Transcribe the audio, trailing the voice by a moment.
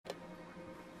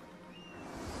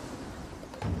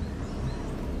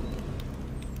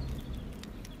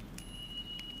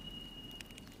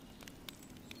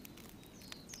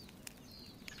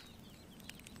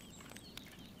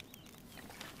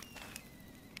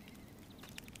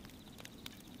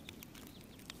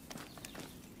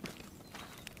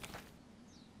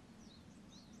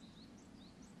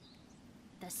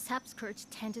Scrapserg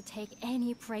tend to take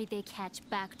any prey they catch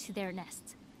back to their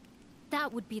nests.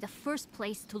 That would be the first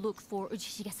place to look for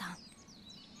Uchishige-san.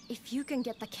 If you can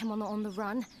get the kemono on the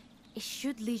run, it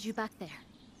should lead you back there.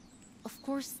 Of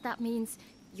course, that means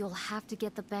you'll have to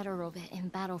get the better of it in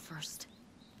battle first.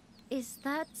 Is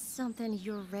that something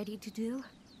you're ready to do?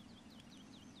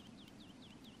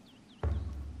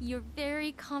 You're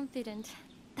very confident.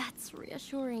 That's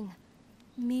reassuring.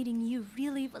 Meeting you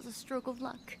really was a stroke of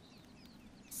luck.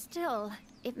 Still,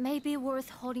 it may be worth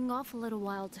holding off a little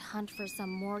while to hunt for some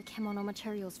more kemono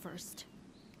materials first.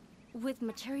 With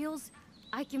materials,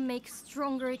 I can make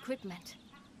stronger equipment.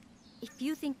 If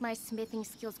you think my smithing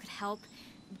skills could help,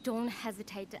 don't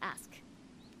hesitate to ask.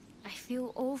 I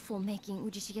feel awful making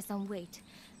Uchishige-san wait,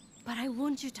 but I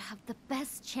want you to have the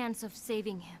best chance of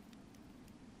saving him.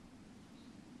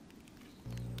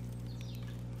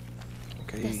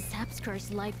 Okay. The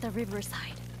Scrapserg lie the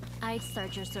riverside. I'd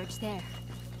start your search there.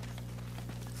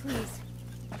 Please,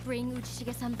 bring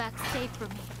Uchishige-san back safe for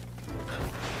me.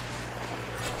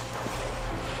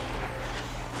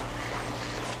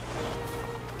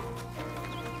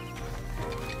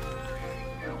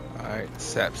 Alright,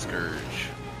 Sap Scourge.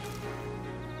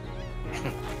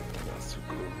 That's too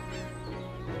cool.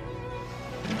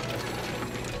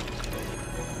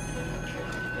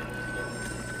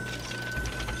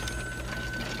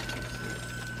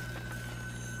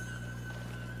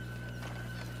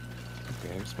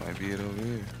 Okay, this might be it over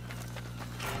here.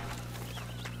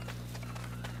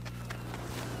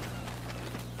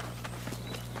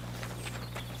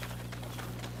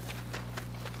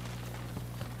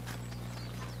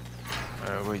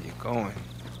 Alright, where you going?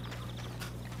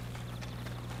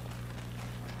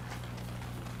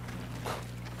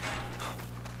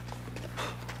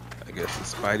 I guess the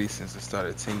Spidey since it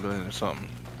started tingling or something.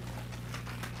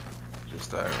 Just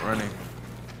started running.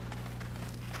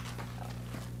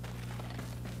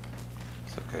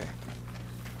 It's okay.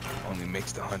 Only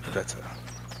makes the hunt better.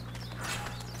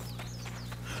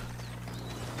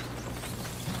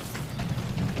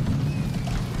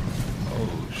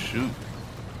 Oh shoot.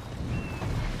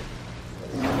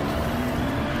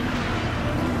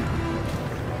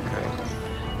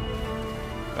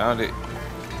 Found it.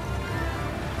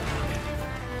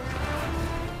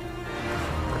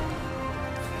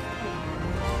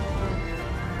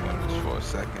 Just for a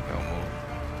second, don't move.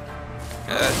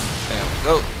 Damn,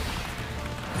 go.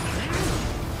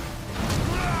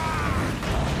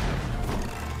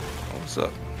 What's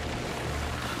up?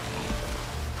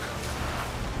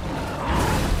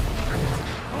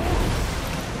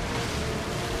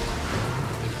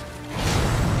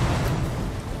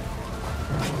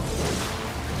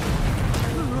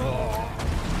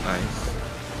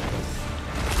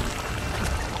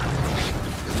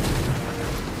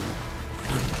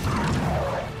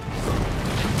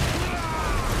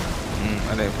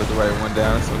 I didn't put the right one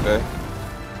down, it's okay.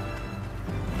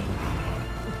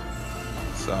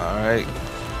 It's alright.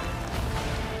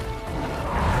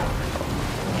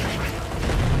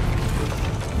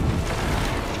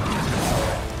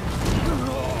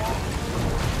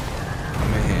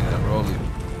 Man, that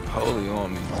roly-poly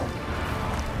on me.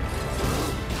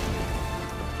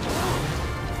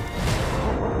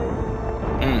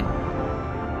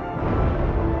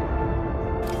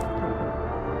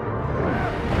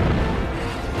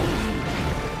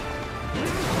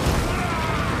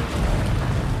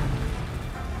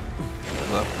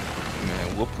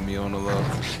 Man, whooping me on the low.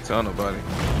 Tell nobody.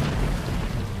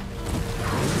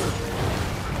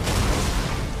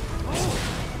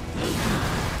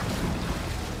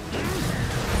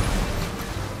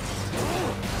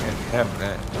 Can't be having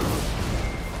that.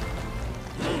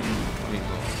 Where you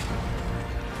going?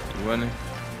 You running?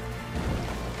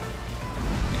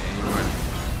 Yeah, you running.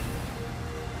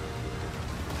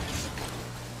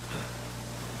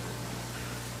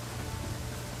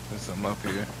 There's something up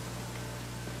here.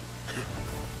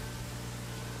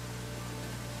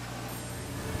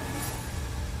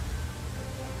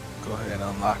 Go ahead and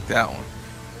unlock that one.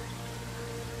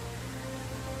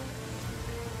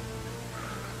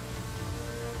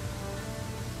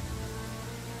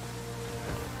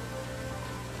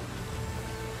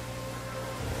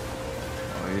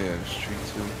 Oh yeah, there's tree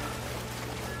too.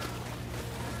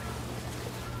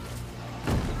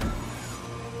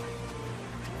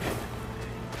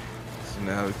 So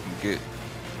now we can get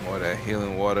more of that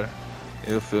healing water.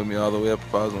 It'll fill me all the way up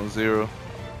if I was on 0.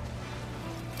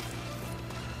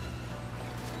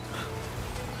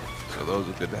 So those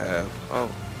are good to have. Oh,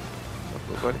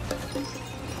 what's up, buddy?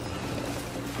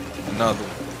 Another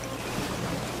one.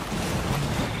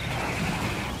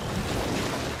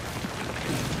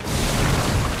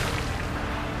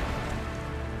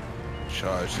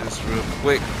 charge this real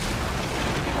quick.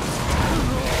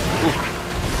 Ooh.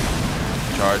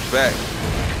 Charge back.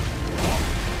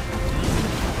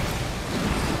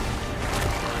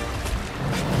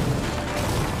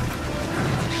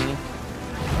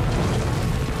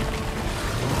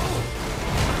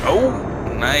 Oh,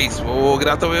 nice. Whoa, get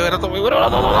out the way, get out the way.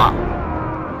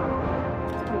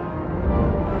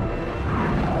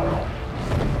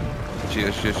 Chill.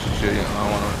 I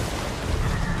don't want to.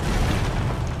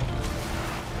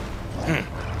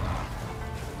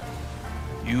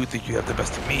 You think you have the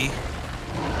best of me?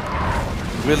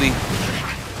 Really,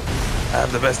 I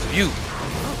have the best of you.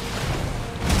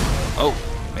 Oh,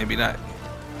 maybe not.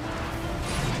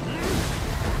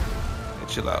 Hey,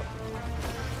 chill out.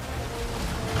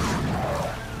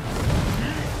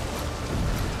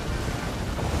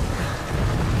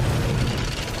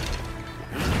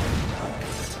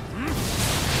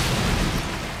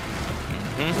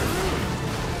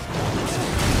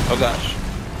 Oh gosh.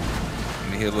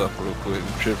 Let me heal up real quick.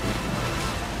 I'm tripping.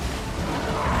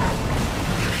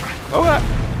 Oh god.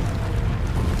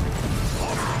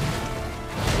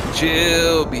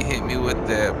 Chill. Be hit me with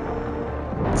that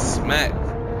smack.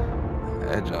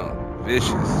 That junk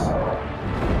vicious.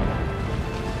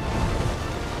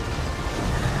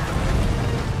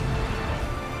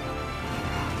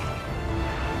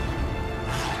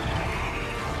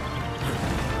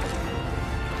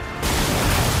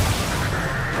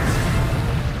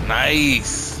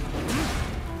 Nice.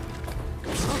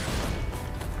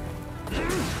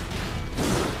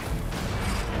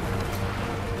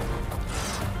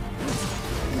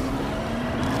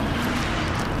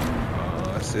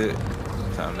 That's it.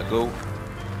 Time to go.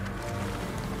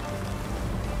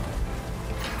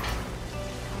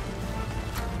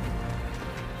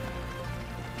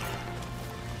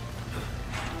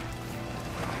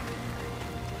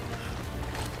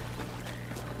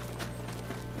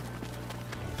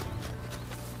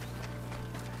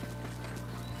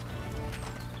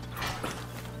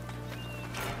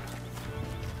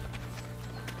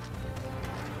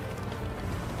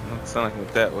 Sound like it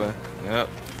went that way. Yep.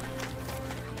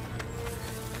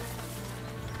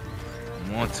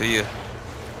 I'm on to you.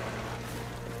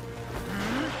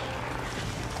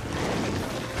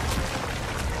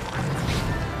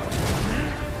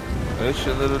 There's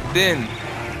your little den.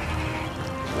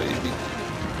 So you be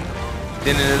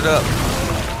denning it up.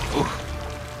 Ooh.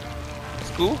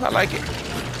 It's cool. I like it.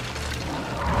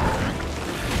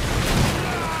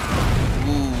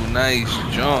 Ooh, nice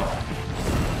jump.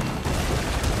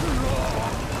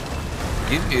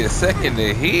 Give me a second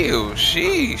to heal.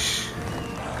 Sheesh.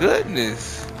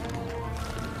 Goodness.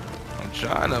 I'm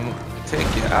trying to take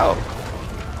you out.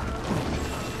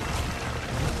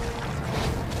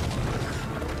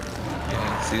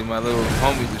 Yeah, see my little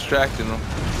homie distracting him.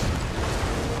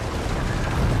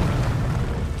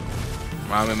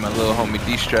 I'm in my little homie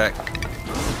distract.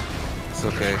 It's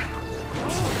okay.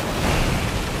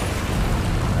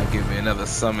 I'll give me another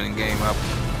summoning game. I'll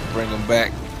bring him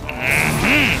back.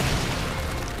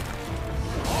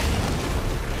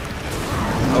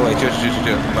 Oh wait, chill.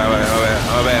 My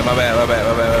bad.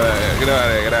 Get out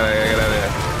of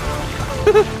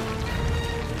there.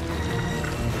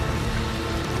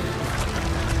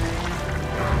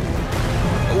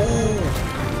 Ooh.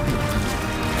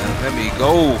 Let me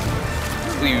go.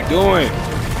 What are you doing?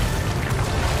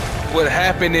 What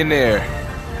happened in there?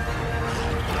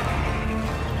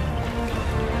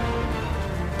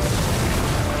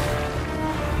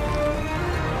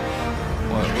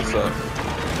 What's up?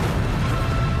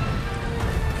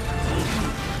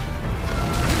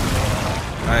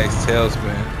 Nice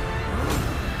tailspin.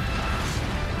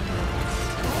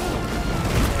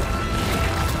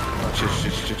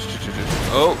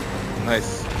 Oh,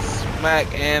 nice smack,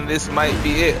 and this might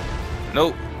be it.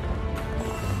 Nope.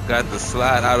 Got the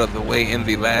slide out of the way in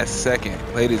the last second,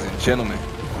 ladies and gentlemen.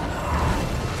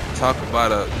 Talk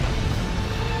about a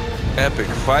epic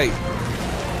fight.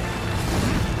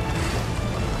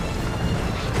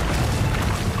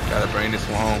 Gotta bring this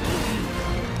one home.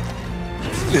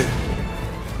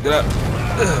 Get up.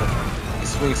 He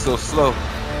swings so slow.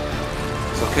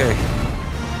 It's okay.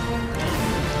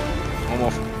 One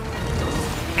more.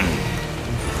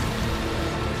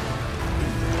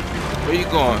 Where you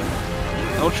going?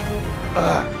 Don't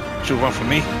you run from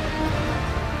me?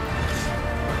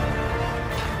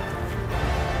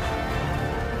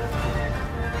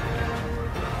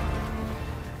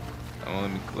 Don't let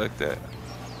me collect that.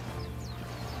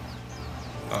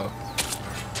 Oh.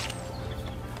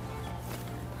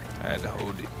 I had to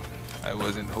hold it. I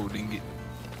wasn't holding it.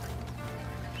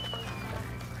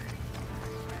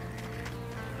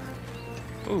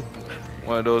 Ooh,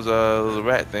 one of those little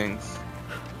rat things.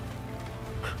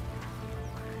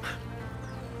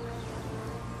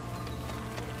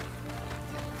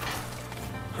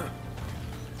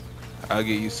 I'll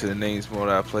get used to the names more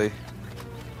that I play.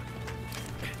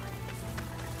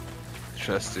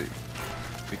 Trust it.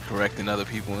 Be correcting other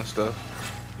people and stuff.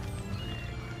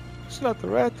 It's not the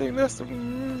rat thing, that's the...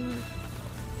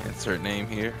 Insert name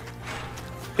here.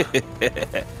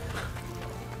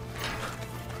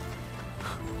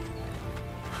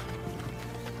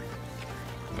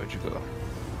 Where'd you go?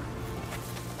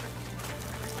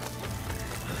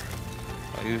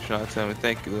 Oh, you was trying to tell me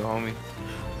thank you, little homie.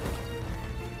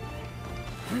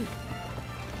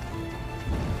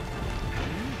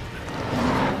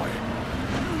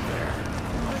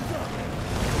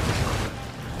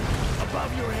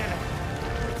 Above your head.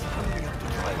 It's hungry up to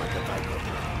fly like a tiger.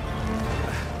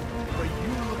 But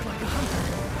you look like a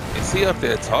hunter. Is he up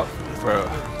there talk? Bro.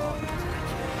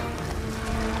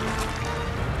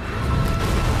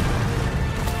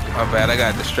 My bad, I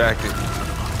got distracted.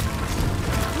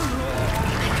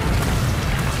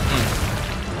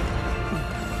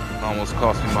 Almost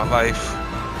cost me my life.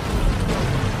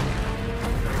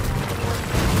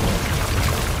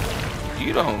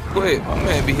 You don't quit. My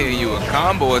man be hitting you with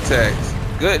combo attacks.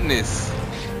 Goodness.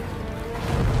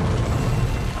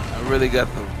 I really got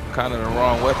the kind of the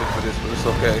wrong weapon for this, but it's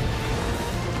okay.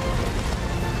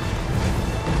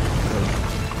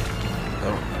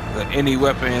 Any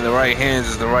weapon in the right hands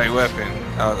is the right weapon.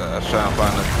 I was trying to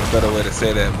find a better way to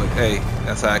say that, but hey,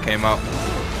 that's how it came out.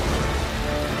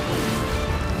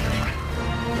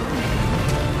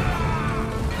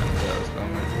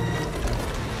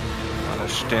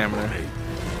 Stamina.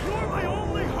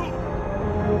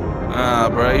 Ah,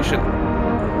 bro, you should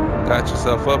got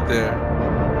yourself up there.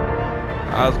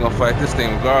 I was gonna fight this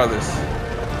thing regardless.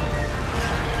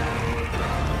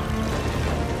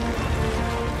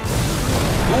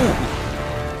 Ooh,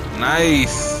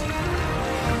 nice.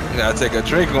 You gotta take a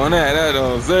drink on that. That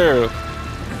on zero.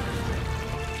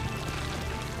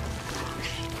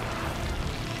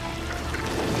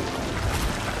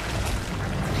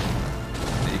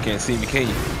 Can't see me, can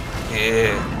you?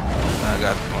 Yeah. I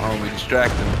got my homie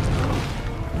distracted.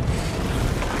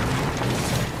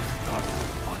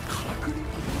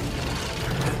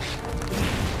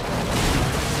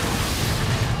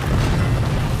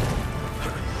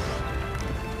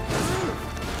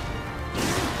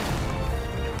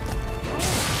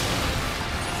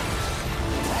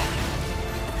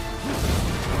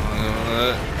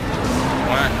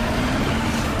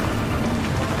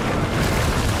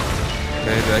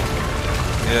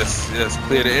 Yes,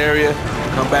 clear the area.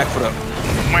 Come back for the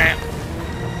wham.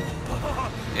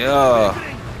 Yeah.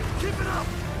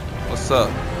 What's up?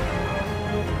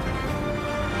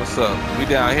 What's up? We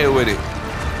down here with it.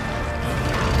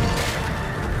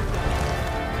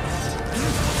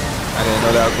 I didn't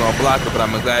know that was gonna block it, but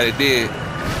I'm glad it did.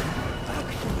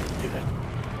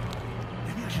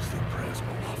 Maybe I should say prayers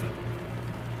more often.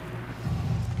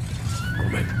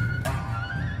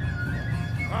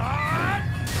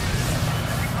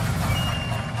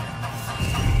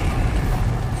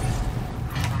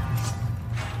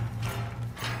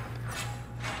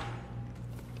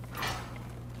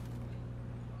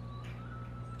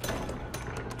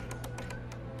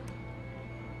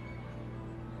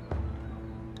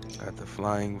 Got the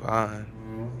flying vine.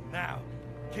 Now,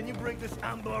 can you break this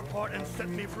amber apart and set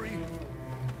me free?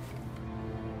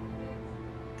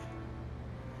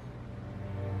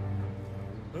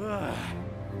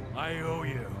 I owe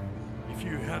you. If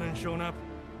you hadn't shown up,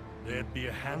 there'd be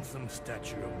a handsome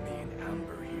statue of me in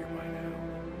amber here by now.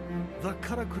 The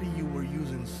karakuri you were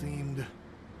using seemed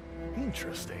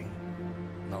interesting.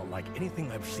 Not like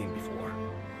anything I've seen before.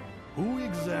 Who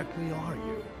exactly are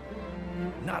you?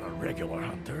 Not a regular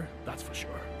hunter, that's for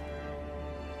sure.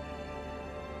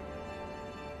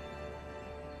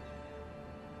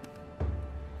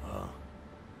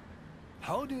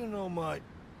 How do you know my...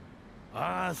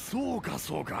 Ah, soka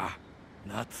soka.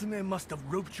 Natsume must have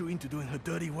roped you into doing her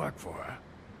dirty work for her.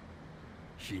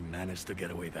 She managed to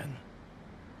get away then.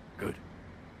 Good.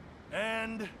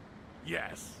 And...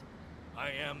 yes, I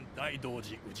am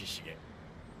Daidoji Ujishige,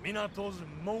 Minato's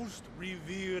most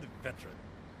revered veteran.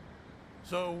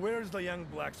 So where's the young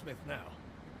blacksmith now?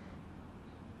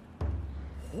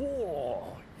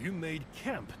 Oh, you made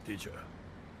camp, did you?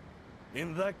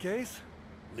 In that case,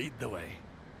 lead the way.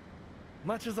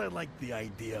 Much as I like the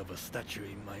idea of a statue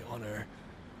in my honor,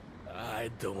 I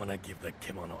don't want to give the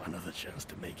kimono another chance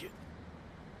to make it.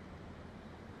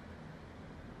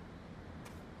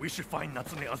 We should find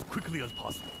Natsume as quickly as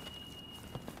possible.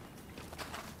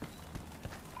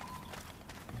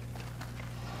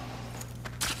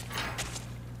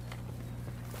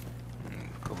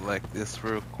 get this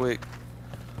real quick.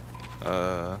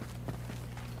 I'm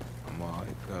all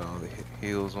got all the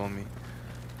heals on me.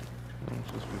 I'm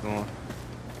supposed to be going.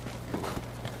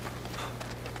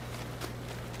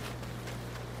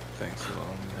 Thanks a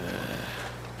lot.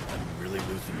 I'm really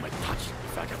losing my touch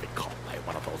if I get caught by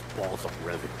one of those balls of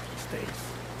resin these days.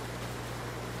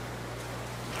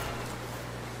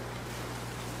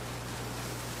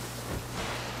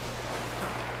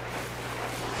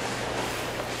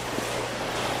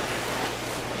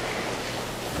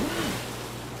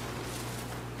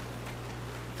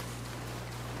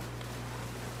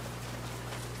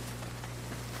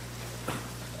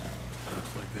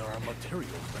 Looks like there are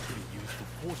materials that can be used for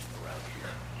forcing around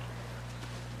here.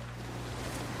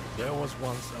 There was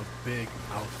once a big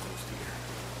outpost here.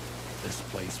 This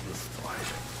place was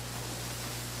thriving.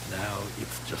 Now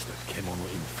it's just a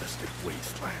kemono-infested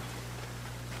wasteland.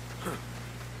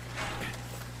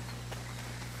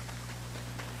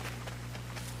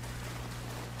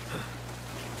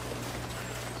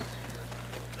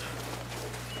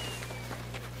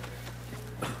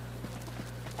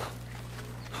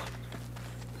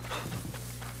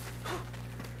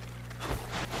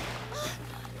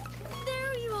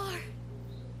 There you are!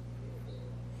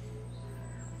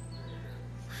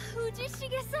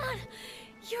 Ujishige-san!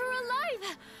 You're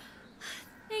alive!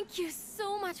 Thank you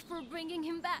so much for bringing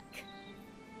him back.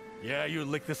 Yeah, you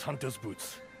licked this hunter's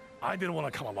boots. I didn't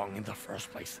want to come along in the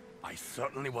first place. I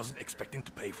certainly wasn't expecting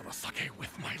to pay for the sake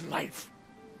with my life.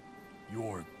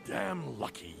 You're damn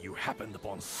lucky you happened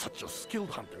upon such a skilled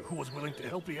hunter who was willing to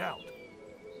help you out.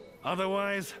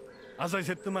 Otherwise, as I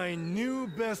said to my new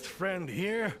best friend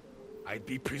here, I'd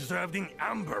be preserved in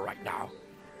amber right now,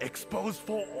 exposed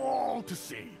for all to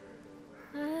see.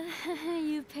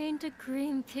 You paint a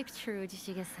grim picture,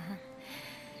 Ujishige-san.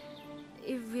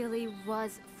 It really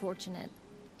was fortunate.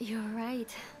 You're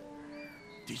right.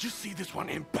 Did you see this one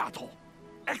in battle?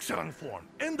 Excellent form,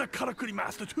 and the Karakuri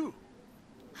Master too.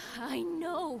 I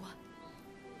know.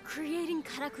 Creating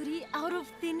karakuri out of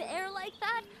thin air like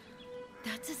that?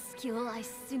 That's a skill I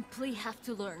simply have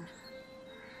to learn.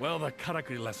 Well, the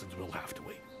Karakuri lessons will have to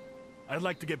wait. I'd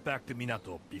like to get back to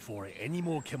Minato before any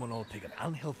more kemono take an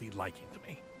unhealthy liking to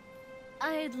me.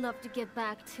 I'd love to get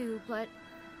back too, but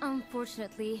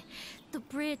unfortunately, the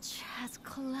bridge has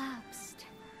collapsed.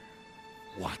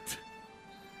 What?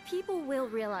 People will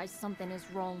realize something is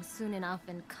wrong soon enough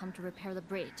and come to repair the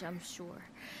bridge, I'm sure.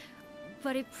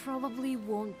 But it probably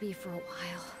won't be for a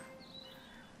while.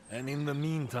 And in the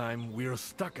meantime, we're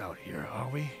stuck out here, are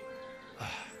we?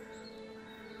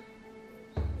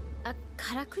 A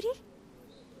karakuri?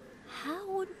 How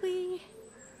would we...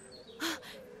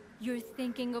 You're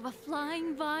thinking of a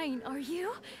flying vine, are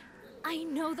you? I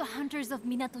know the hunters of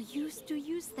Minato used to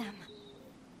use them.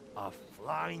 A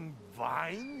flying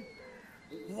vine?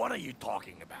 What are you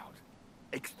talking about?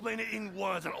 Explain it in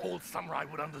words an old samurai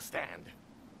would understand.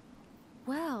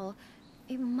 Well,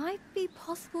 it might be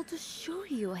possible to show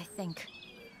you, I think.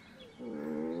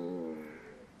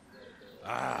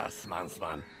 Ah,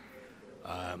 sman.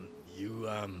 You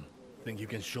think you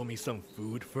can show me some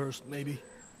food first, maybe?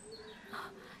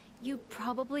 You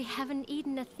probably haven't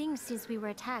eaten a thing since we were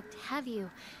attacked, have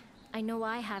you? I know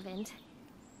I haven't.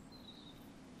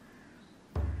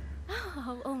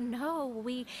 Oh no,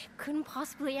 we couldn't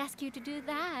possibly ask you to do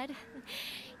that.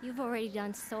 You've already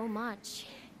done so much.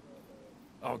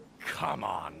 Oh, come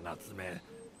on, Natsume.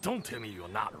 Don't tell me you're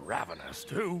not ravenous,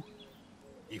 too.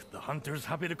 If the hunter's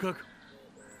happy to cook,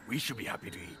 we should be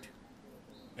happy to eat.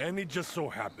 And it just so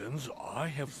happens I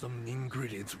have some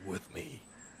ingredients with me.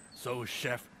 So,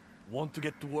 chef, want to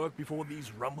get to work before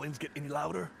these rumblings get any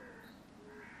louder?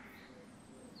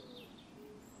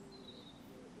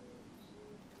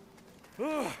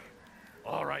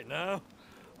 All right now,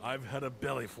 I've had a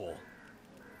bellyful.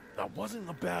 That wasn't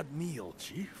a bad meal,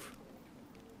 Chief.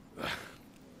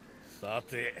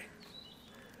 Sate.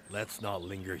 Let's not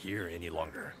linger here any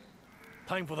longer.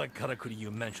 Time for that karakuri you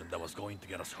mentioned that was going to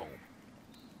get us home.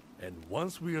 And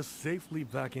once we are safely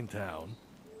back in town,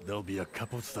 there'll be a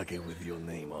cup of sake with your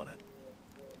name on it.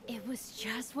 It was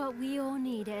just what we all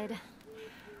needed.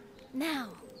 Now,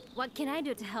 what can I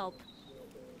do to help?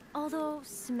 Although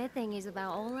smithing is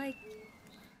about all I...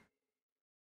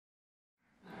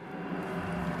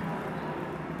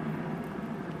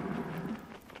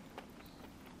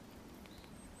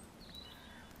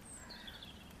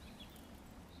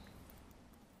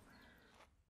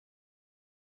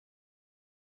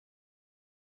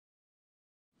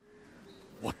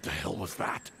 What the hell was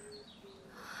that?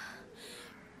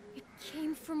 It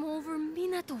came from over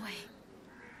Minato way.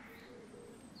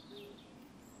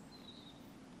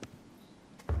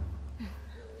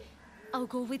 I'll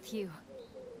go with you.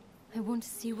 I want to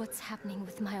see what's happening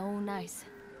with my own eyes.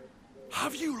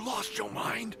 Have you lost your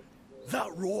mind?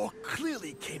 That roar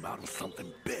clearly came out of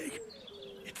something big.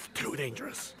 It's too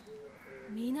dangerous.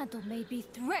 Minato may be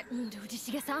threatened,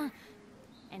 Uchishige-san.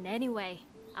 And anyway,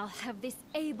 I'll have this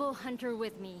able hunter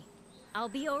with me. I'll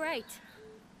be alright.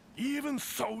 Even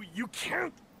so, you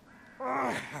can't...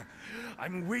 Ugh,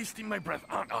 I'm wasting my breath,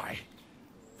 aren't I?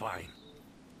 Fine.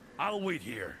 I'll wait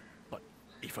here. But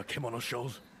if a kimono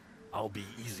shows, I'll be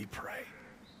easy prey.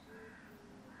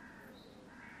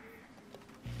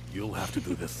 You'll have to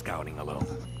do this scouting alone.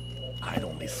 I'd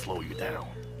only slow you down.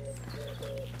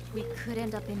 We could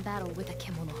end up in battle with a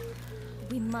kimono.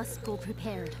 We must go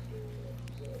prepared.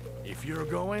 If you're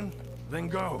going, then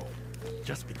go.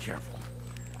 Just be careful.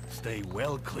 Stay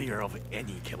well clear of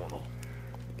any kimono.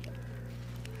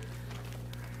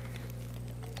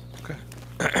 Okay.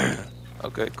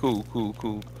 Okay, cool.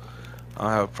 I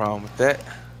don't have a problem with that.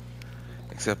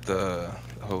 Except the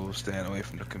whole staying away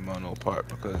from the kimono part,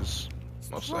 because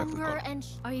most likely... Stronger and...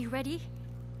 Are you ready?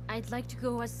 I'd like to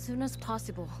go as soon as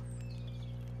possible.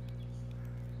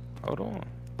 Hold on.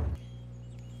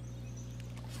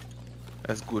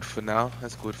 That's good for now.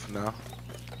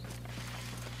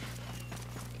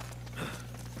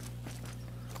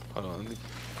 Hold on, let me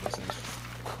listen to this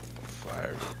fire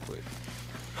real quick.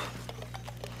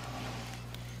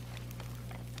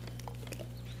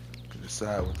 Can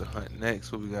decide what to hunt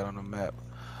next. What we got on the map?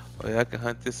 Oh yeah, I can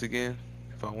hunt this again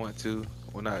if I want to.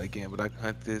 Well, not again, but I can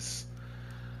hunt this.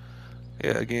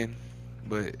 Yeah, again.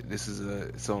 But this is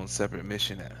its own separate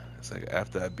mission. It's like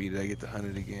after I beat it, I get to hunt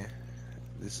it again.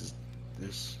 This is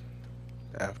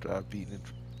after I've beaten it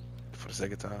for the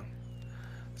second time.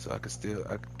 So I can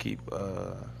keep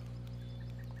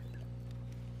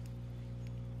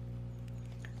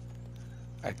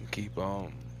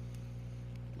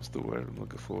what's the word I'm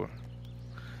looking for?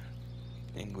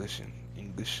 English.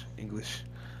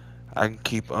 I can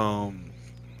keep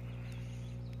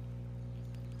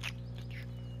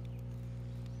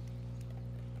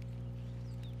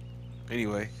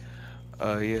anyway,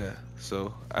 yeah,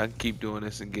 so I can keep doing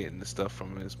this and getting the stuff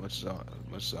from it as much as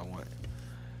I want,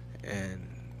 and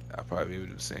I'll probably be able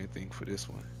to do the same thing for this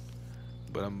one,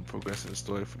 but I'm progressing the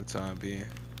story for the time being.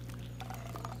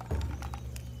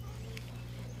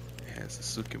 Enhance the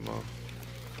Tsukimo.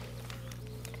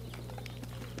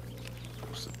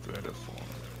 What's the thread of form?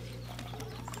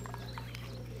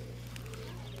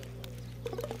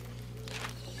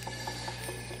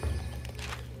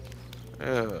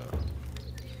 Yeah.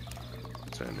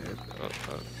 Turn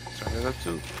it up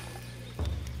too.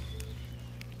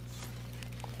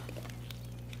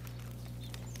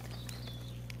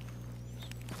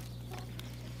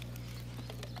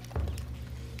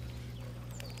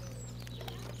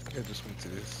 I just went to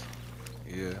this.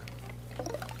 Yeah.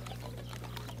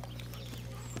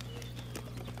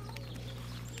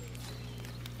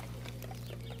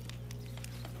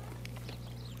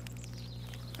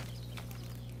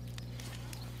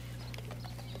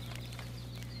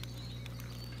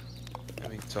 Let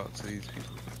me talk to these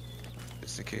people,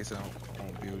 just in case I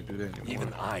won't be able to do that anymore.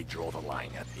 Even I draw the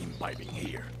line at imbibing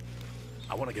here.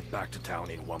 I want to get back to town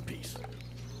in one piece.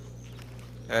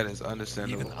 That is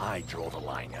understandable. Even I draw the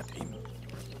line at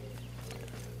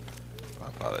My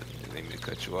apologies. I didn't mean to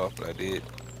cut you off, but I did.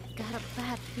 Got a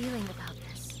bad feeling about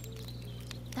this.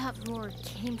 That roar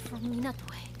came from Minato.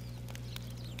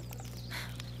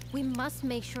 We must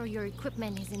make sure your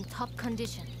equipment is in top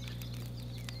condition.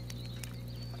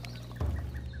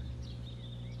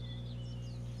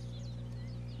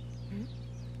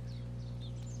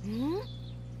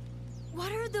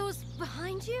 What are those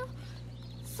behind you?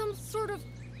 Some sort of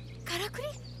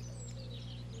karakuri?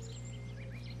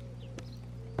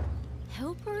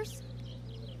 Helpers?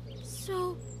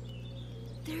 So,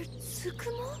 they're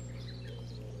Tsukumo?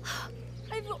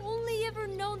 I've only ever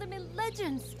known them in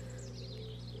legends.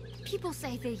 People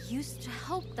say they used to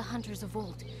help the hunters of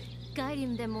old,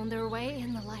 guiding them on their way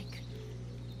and the like.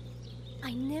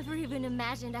 I never even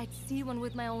imagined I'd see one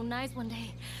with my own eyes one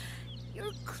day.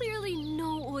 You're clearly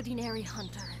no ordinary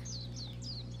hunter.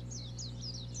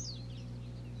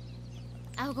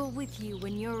 I'll go with you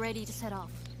when you're ready to set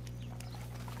off.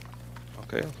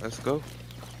 Okay, let's go.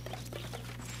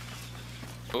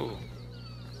 Oh.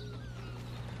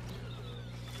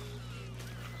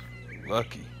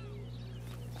 Lucky.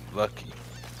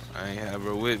 I ain't have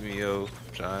her with me, yo.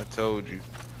 I told you.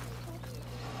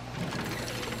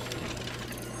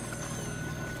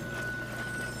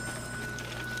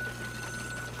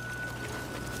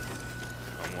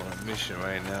 I'm on a mission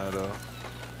right now, though.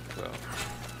 So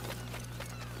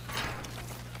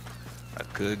I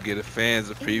Could get a fans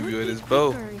a It preview would of be this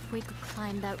boat. quicker if we could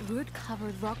climb that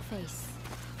root-covered rock face.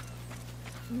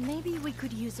 Maybe we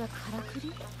could use a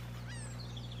karakuri?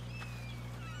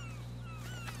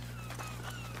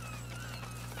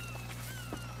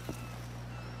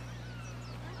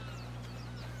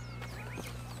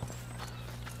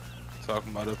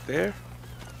 Talking about up there?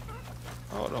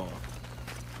 Hold on.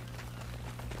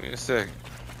 Give me a second.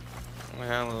 Let me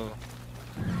have a little.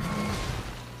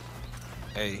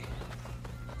 Hey.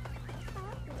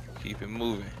 Keep it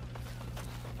moving.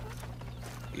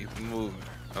 Keep it moving.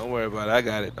 Don't worry about it. I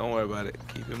got it. Don't worry about it.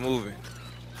 Keep it moving.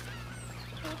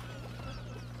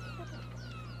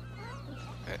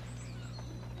 Hey.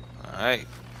 Alright.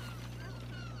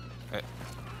 Hey.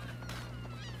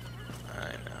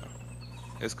 Alright now.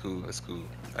 It's cool. It's cool.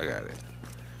 I got it.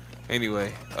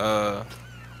 Anyway, I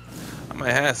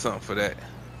might have something for that.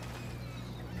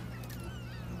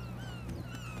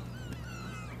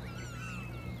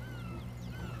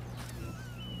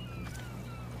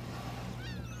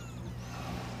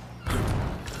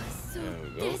 So There we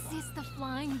go. this is the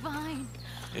flying vine.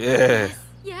 Yeah.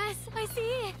 Yes, I see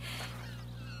it.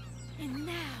 And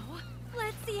now,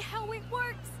 let's see how it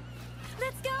works.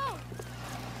 Let's go.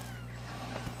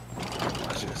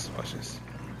 Watch this. Watch this.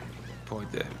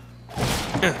 Point that.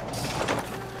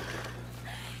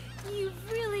 You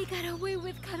really got away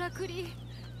with karakuri.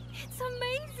 It's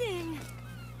amazing.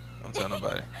 Don't tell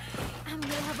nobody. I'm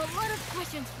gonna have a lot of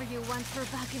questions for you once we're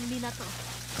back in Minato.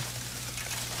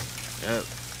 Yep.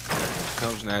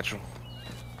 Comes natural.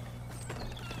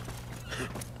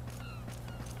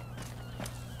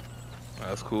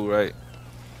 That's cool, right?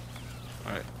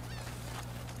 Alright.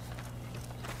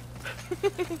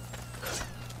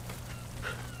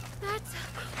 That's...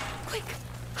 Quick,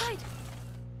 hide.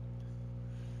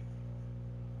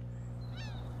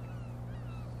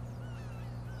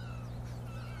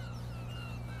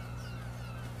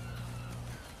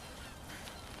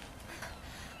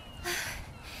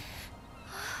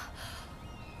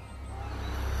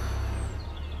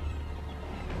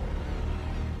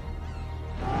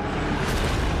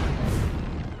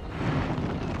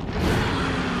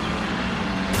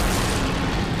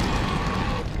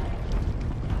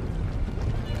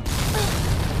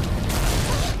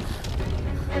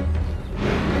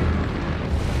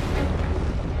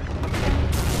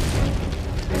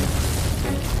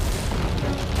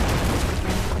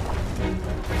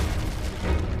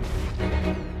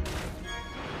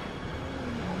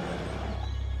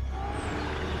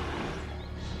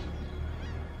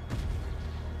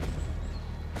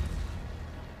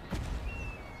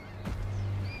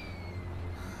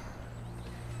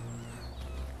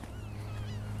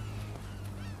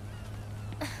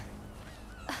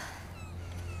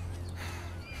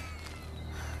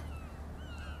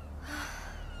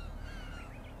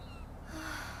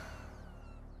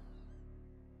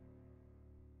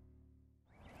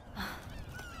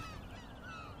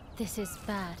 This is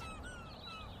bad.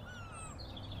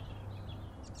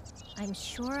 I'm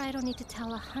sure I don't need to tell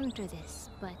 100 this,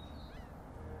 but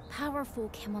powerful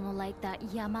kemono like that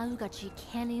Yamaugachi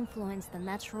can influence the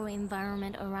natural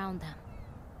environment around them.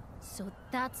 So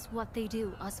that's what they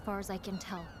do, as far as I can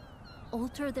tell.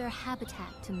 Alter their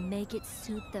habitat to make it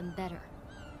suit them better.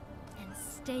 And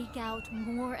stake out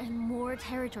more and more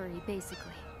territory,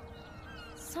 basically.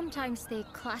 Sometimes they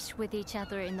clash with each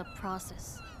other in the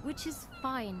process, which is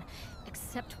fine,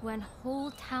 except when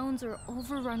whole towns are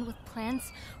overrun with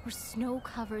plants or snow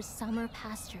covers summer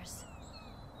pastures.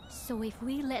 So if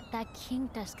we let that King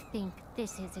Dusk think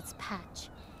this is its patch,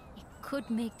 it could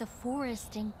make the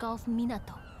forest engulf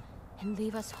Minato and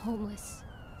leave us homeless.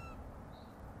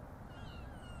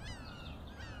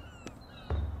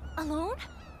 Alone?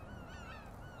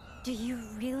 Do you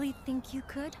really think you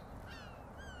could?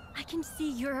 I can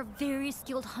see you're a very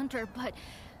skilled hunter, but...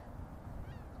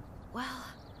 well...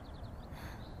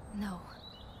 no.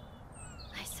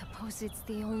 I suppose it's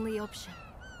the only option.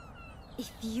 If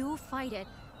you fight it,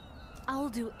 I'll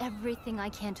do everything I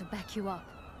can to back you up.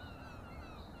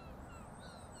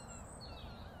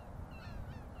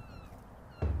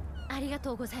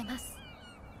 Arigatou gozaimasu.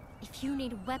 If you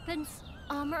need weapons,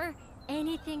 armor,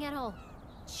 anything at all,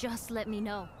 just let me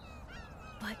know.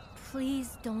 But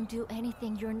please don't do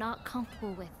anything you're not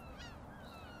comfortable with.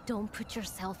 Don't put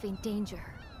yourself in danger.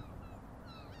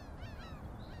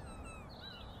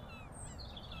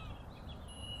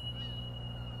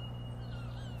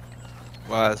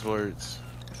 Wise words.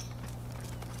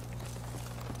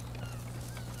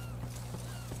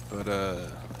 But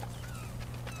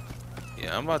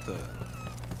yeah, I'm about to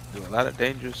do a lot of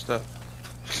dangerous stuff.